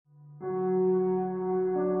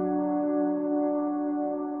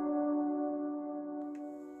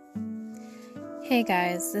Hey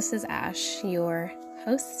guys, this is Ash, your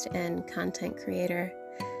host and content creator.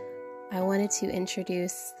 I wanted to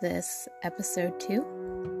introduce this episode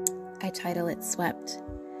 2. I title it Swept.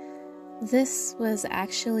 This was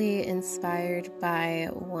actually inspired by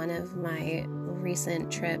one of my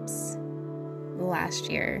recent trips last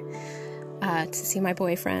year to see my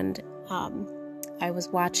boyfriend. I was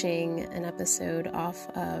watching an episode off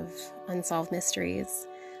of Unsolved Mysteries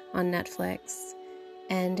on Netflix,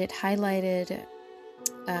 and it highlighted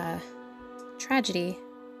a tragedy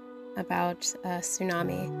about a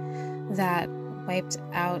tsunami that wiped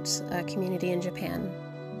out a community in Japan.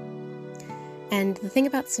 And the thing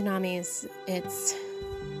about tsunamis, it's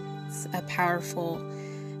a powerful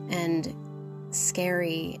and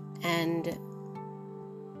scary and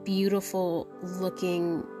beautiful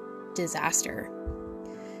looking disaster.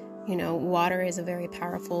 You know, water is a very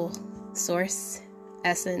powerful source,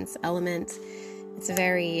 essence, element. It's a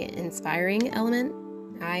very inspiring element.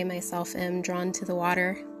 I myself am drawn to the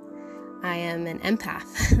water. I am an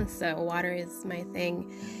empath, so water is my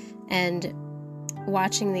thing. And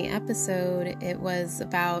watching the episode, it was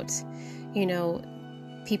about,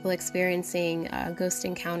 people experiencing ghost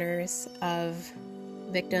encounters of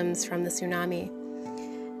victims from the tsunami.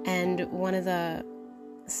 And one of the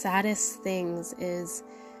saddest things is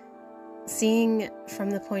seeing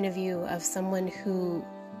from the point of view of someone who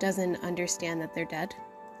doesn't understand that they're dead,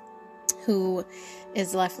 who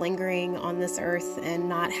is left lingering on this earth and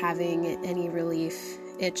not having any relief.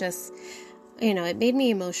 It just, it made me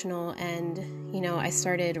emotional, and, I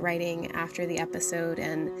started writing after the episode,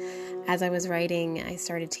 and as I was writing, I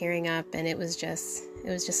started tearing up, and it was just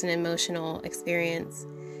an emotional experience,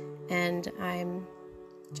 and I'm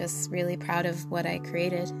just really proud of what I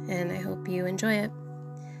created, and I hope you enjoy it.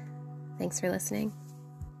 Thanks for listening.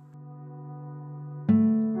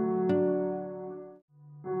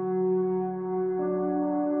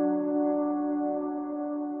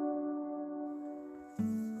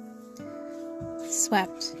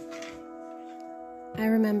 Swept. I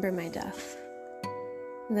remember my death.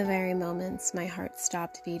 The very moments my heart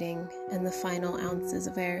stopped beating and the final ounces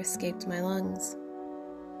of air escaped my lungs.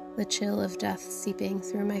 The chill of death seeping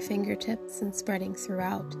through my fingertips and spreading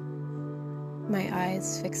throughout. My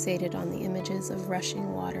eyes fixated on the images of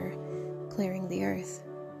rushing water clearing the earth.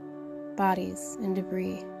 Bodies and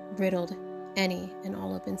debris riddled any and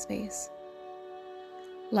all open space.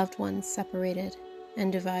 Loved ones separated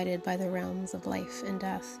and divided by the realms of life and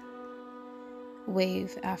death.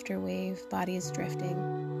 Wave after wave, bodies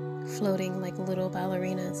drifting, floating like little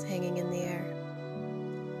ballerinas hanging in the air,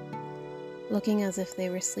 looking as if they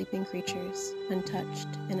were sleeping creatures, untouched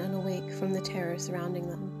and unawake from the terror surrounding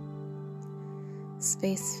them.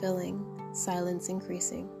 Space filling, silence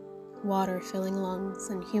increasing, water filling lungs,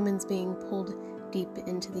 and humans being pulled deep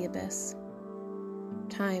into the abyss.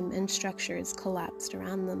 Time and structures collapsed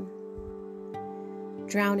around them.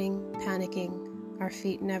 Drowning, panicking, our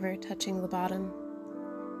feet never touching the bottom.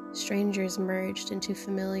 Strangers merged into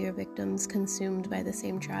familiar victims consumed by the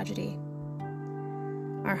same tragedy.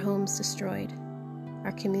 Our homes destroyed,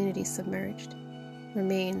 our communities submerged,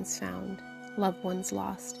 remains found, loved ones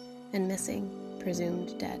lost and missing,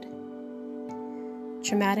 presumed dead.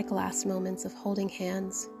 Traumatic last moments of holding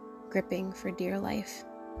hands, gripping for dear life.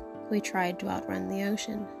 We tried to outrun the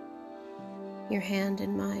ocean. Your hand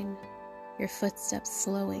in mine, your footsteps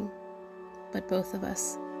slowing, but both of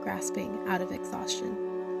us grasping out of exhaustion.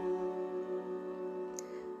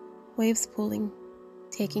 Waves pulling,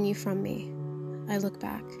 taking you from me. I look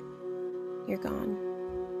back. You're gone.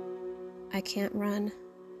 I can't run.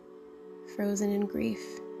 Frozen in grief,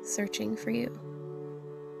 searching for you.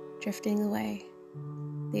 Drifting away,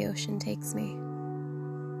 the ocean takes me.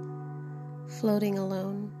 Floating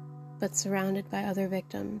alone, but surrounded by other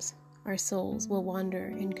victims, our souls will wander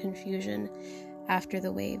in confusion after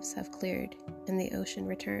the waves have cleared and the ocean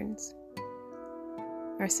returns.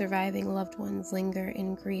 Our surviving loved ones linger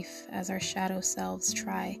in grief as our shadow selves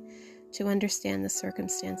try to understand the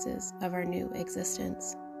circumstances of our new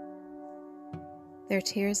existence. Their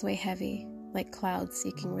tears weigh heavy, like clouds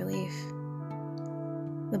seeking relief.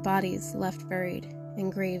 The bodies left buried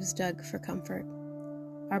and graves dug for comfort.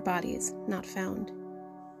 Our bodies not found,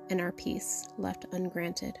 and our peace left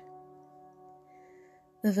ungranted.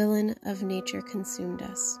 The villain of nature consumed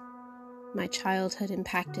us, my childhood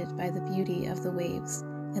impacted by the beauty of the waves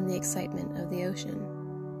and the excitement of the ocean.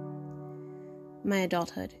 My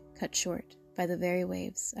adulthood cut short by the very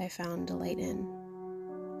waves I found delight in.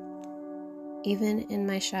 Even in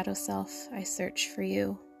my shadow self, I search for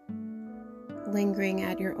you, lingering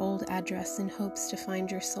at your old address in hopes to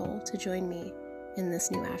find your soul to join me in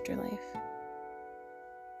this new afterlife.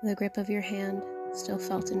 The grip of your hand still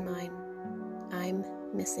felt in mine. I'm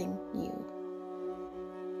missing you.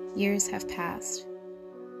 Years have passed,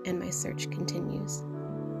 and my search continues.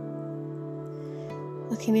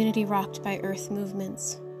 A community rocked by earth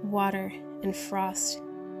movements, water, and frost.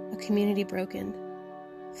 A community broken.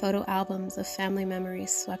 Photo albums of family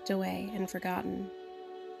memories swept away and forgotten.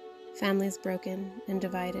 Families broken and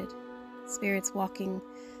divided. Spirits walking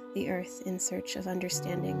the earth in search of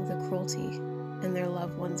understanding the cruelty, and their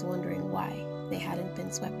loved ones wondering why they hadn't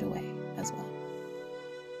been swept away as well.